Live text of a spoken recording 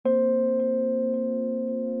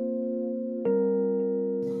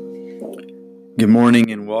Good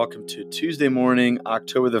morning and welcome to Tuesday morning,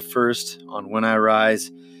 October the 1st on When I Rise.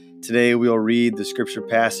 Today we'll read the scripture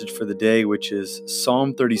passage for the day, which is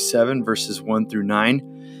Psalm 37, verses 1 through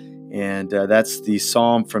 9. And that's the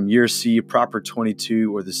psalm from Year C, Proper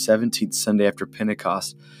 22, or the 17th Sunday after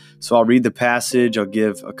Pentecost. So I'll read the passage, I'll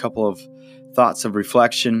give a couple of thoughts of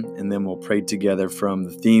reflection, and then we'll pray together from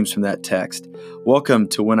the themes from that text. Welcome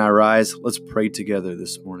to When I Rise. Let's pray together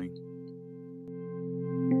this morning.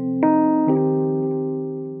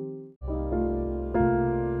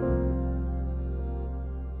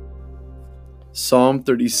 Psalm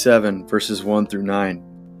 37, verses 1 through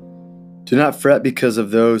 9. Do not fret because of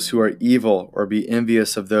those who are evil, or be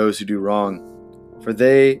envious of those who do wrong. For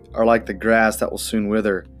they are like the grass that will soon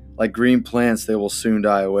wither, like green plants they will soon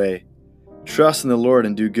die away. Trust in the Lord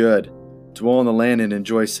and do good. Dwell in the land and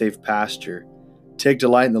enjoy safe pasture. Take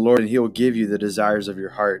delight in the Lord, and He will give you the desires of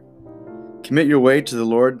your heart. Commit your way to the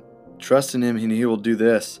Lord. Trust in Him, and He will do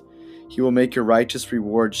this. He will make your righteous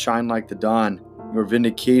reward shine like the dawn, your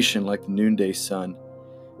vindication like the noonday sun.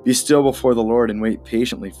 Be still before the Lord and wait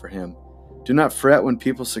patiently for Him. Do not fret when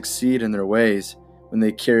people succeed in their ways, when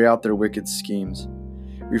they carry out their wicked schemes.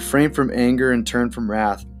 Refrain from anger and turn from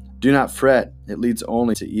wrath. Do not fret, it leads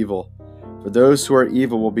only to evil. For those who are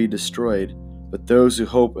evil will be destroyed, but those who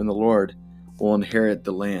hope in the Lord will inherit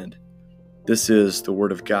the land. This is the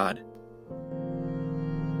word of God.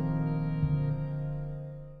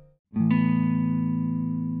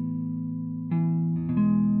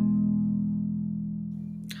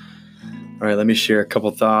 All right, let me share a couple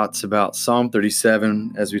thoughts about Psalm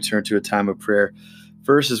 37 as we turn to a time of prayer.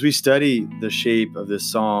 First, as we study the shape of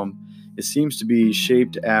this psalm, it seems to be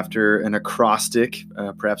shaped after an acrostic,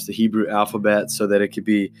 perhaps the Hebrew alphabet, so that it could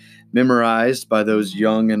be memorized by those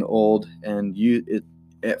young and old, and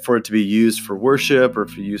for it to be used for worship or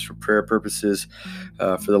for use for prayer purposes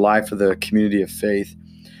for the life of the community of faith.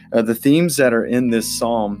 The themes that are in this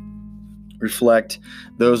psalm reflect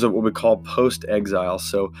those of what we call post-exile.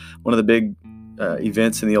 So one of the big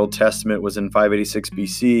events in the Old Testament was in 586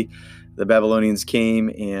 BC. The Babylonians came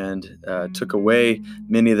and took away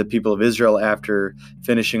many of the people of Israel after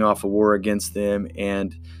finishing off a war against them.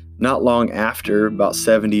 And not long after, about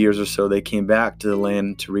 70 years or so, they came back to the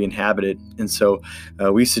land to re-inhabit it. And so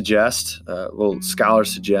we suggest,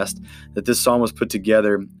 scholars suggest, that this psalm was put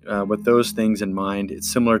together with those things in mind.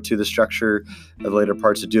 It's similar to the structure of the later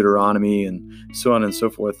parts of Deuteronomy and so on and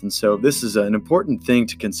so forth. And so this is an important thing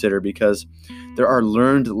to consider because there are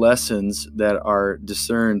learned lessons that are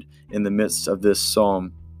discerned in the midst of this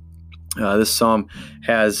psalm. This psalm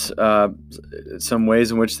has some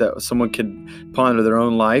ways in which that someone could ponder their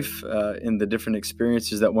own life in the different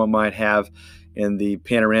experiences that one might have in the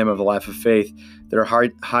panorama of the life of faith. There are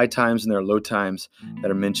high times and there are low times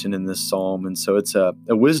that are mentioned in this psalm. And so it's a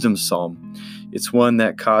wisdom psalm. It's one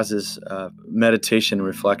that causes meditation and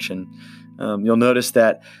reflection. You'll notice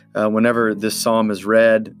that whenever this psalm is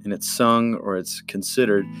read and it's sung or it's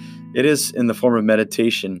considered, it is in the form of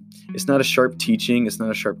meditation. It's not a sharp teaching, it's not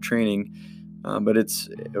a sharp training, but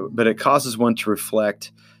it causes one to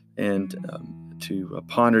reflect and to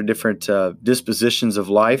ponder different dispositions of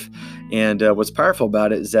life. And what's powerful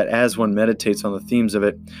about it is that as one meditates on the themes of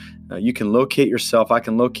it, you can locate yourself. I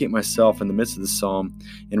can locate myself in the midst of the psalm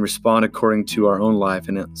and respond according to our own life.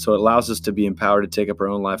 And so it allows us to be empowered to take up our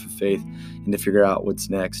own life of faith and to figure out what's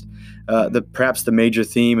next. Perhaps the major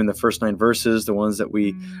theme in the first 9 verses, the ones that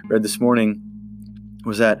we read this morning,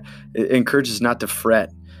 was that it encourages not to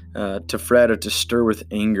fret or to stir with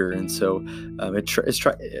anger. And so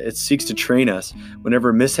it seeks to train us.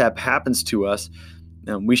 Whenever a mishap happens to us,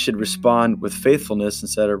 we should respond with faithfulness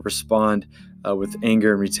instead of respond with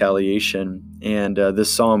anger and retaliation. And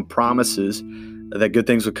this psalm promises that good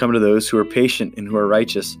things will come to those who are patient and who are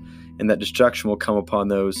righteous, and that destruction will come upon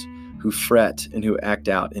those who fret and who act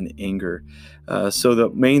out in anger. So the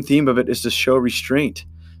main theme of it is to show restraint.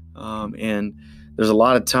 And there's a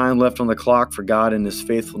lot of time left on the clock for God and His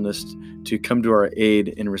faithfulness to come to our aid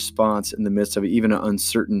in response in the midst of even an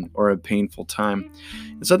uncertain or a painful time.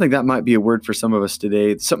 And so I think that might be a word for some of us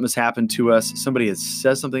today. Something has happened to us. Somebody has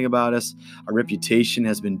said something about us. Our reputation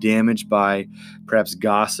has been damaged by perhaps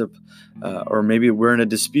gossip, or maybe we're in a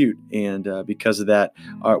dispute. And because of that,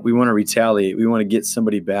 we want to retaliate. We want to get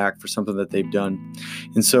somebody back for something that they've done.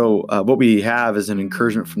 And so what we have as an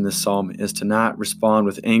encouragement from this psalm is to not respond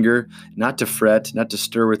with anger, not to fret, not to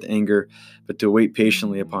stir with anger, but to wait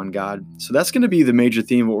patiently upon God. So that's going to be the major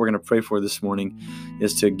theme. What we're going to pray for this morning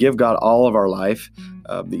is to give God all of our life,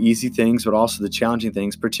 the easy things, but also the challenging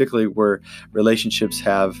things, particularly where relationships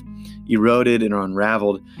have eroded and are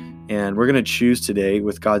unraveled. And we're going to choose today,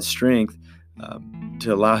 with God's strength,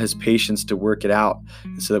 to allow his patience to work it out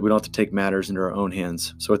so that we don't have to take matters into our own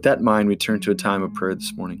hands. So with that in mind, we turn to a time of prayer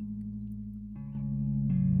this morning.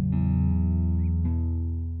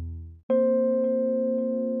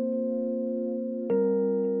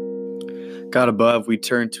 God above, we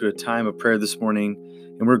turn to a time of prayer this morning,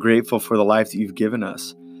 and we're grateful for the life that you've given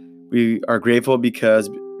us. We are grateful because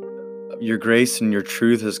your grace and your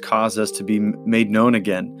truth has caused us to be made known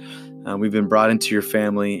again. We've been brought into your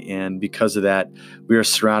family, and because of that, we are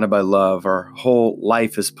surrounded by love. Our whole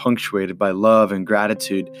life is punctuated by love and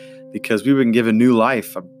gratitude because we've been given new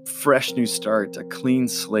life, a fresh new start, a clean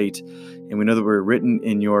slate. And we know that we're written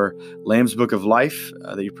in your Lamb's Book of Life,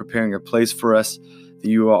 that you're preparing a place for us, that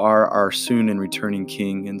you are our soon and returning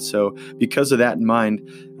King. And so because of that in mind,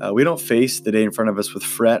 we don't face the day in front of us with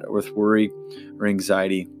fret or with worry or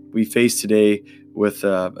anxiety. We face today with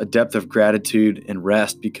a depth of gratitude and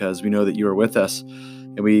rest because we know that you are with us,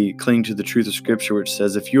 and we cling to the truth of Scripture, which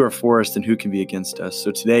says, if you are for us, then who can be against us?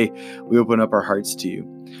 So today we open up our hearts to you.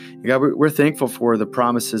 And God, we're thankful for the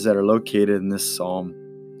promises that are located in this psalm.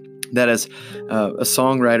 That as a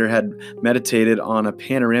songwriter had meditated on a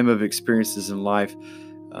panorama of experiences in life,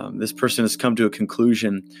 this person has come to a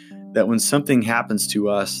conclusion that when something happens to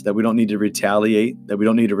us, that we don't need to retaliate, that we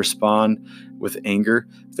don't need to respond with anger,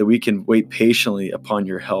 that we can wait patiently upon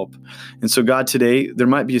your help. And so, God, today, there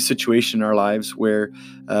might be a situation in our lives where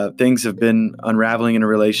things have been unraveling in a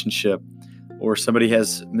relationship, or somebody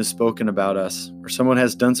has misspoken about us, or someone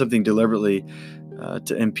has done something deliberately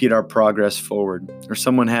to impede our progress forward, or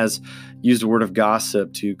someone has used a word of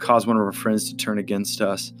gossip to cause one of our friends to turn against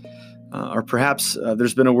us, or perhaps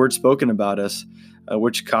there's been a word spoken about us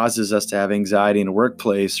which causes us to have anxiety in a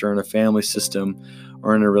workplace or in a family system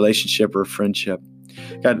or in a relationship or a friendship.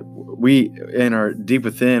 God, we in our deep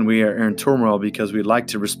within, we are in turmoil because we'd like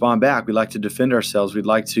to respond back. We'd like to defend ourselves. We'd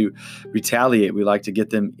like to retaliate. We'd like to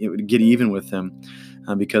get even with them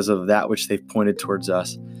because of that which they've pointed towards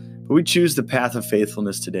us. But we choose the path of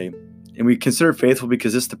faithfulness today. And we consider faithful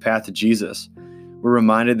because it's the path of Jesus. We're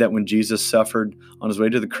reminded that when Jesus suffered on his way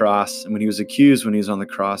to the cross, and when he was accused when he was on the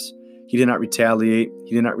cross, he did not retaliate.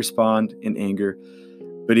 He did not respond in anger,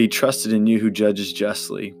 but he trusted in you who judges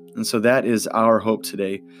justly. And so that is our hope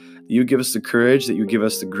today, that you give us the courage, that you give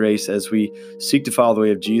us the grace as we seek to follow the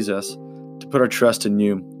way of Jesus, to put our trust in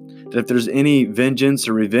you. That if there's any vengeance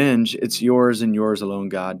or revenge, it's yours and yours alone,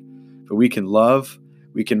 God. But we can love,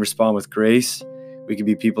 we can respond with grace, we can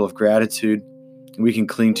be people of gratitude, and we can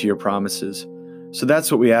cling to your promises. So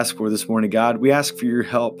that's what we ask for this morning, God. We ask for your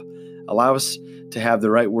help. Allow us to have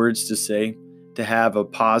the right words to say, to have a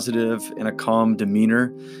positive and a calm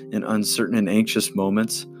demeanor in uncertain and anxious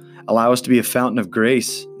moments. Allow us to be a fountain of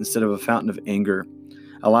grace instead of a fountain of anger.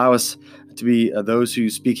 Allow us to be those who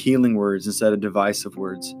speak healing words instead of divisive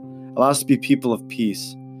words. Allow us to be people of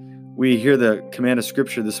peace. We hear the command of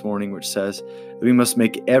Scripture this morning, which says that we must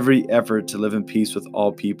make every effort to live in peace with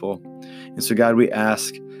all people. And so, God, we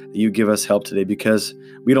ask that you give us help today because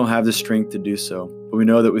we don't have the strength to do so. But we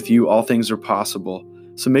know that with you, all things are possible.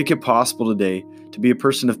 So make it possible today to be a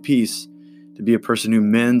person of peace, to be a person who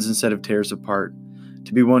mends instead of tears apart,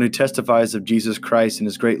 to be one who testifies of Jesus Christ and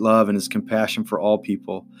his great love and his compassion for all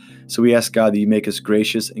people. So we ask, God, that you make us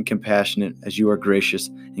gracious and compassionate as you are gracious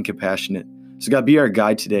and compassionate. So God, be our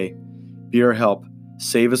guide today. Be our help.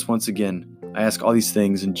 Save us once again. I ask all these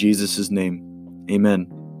things in Jesus' name.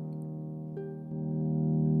 Amen.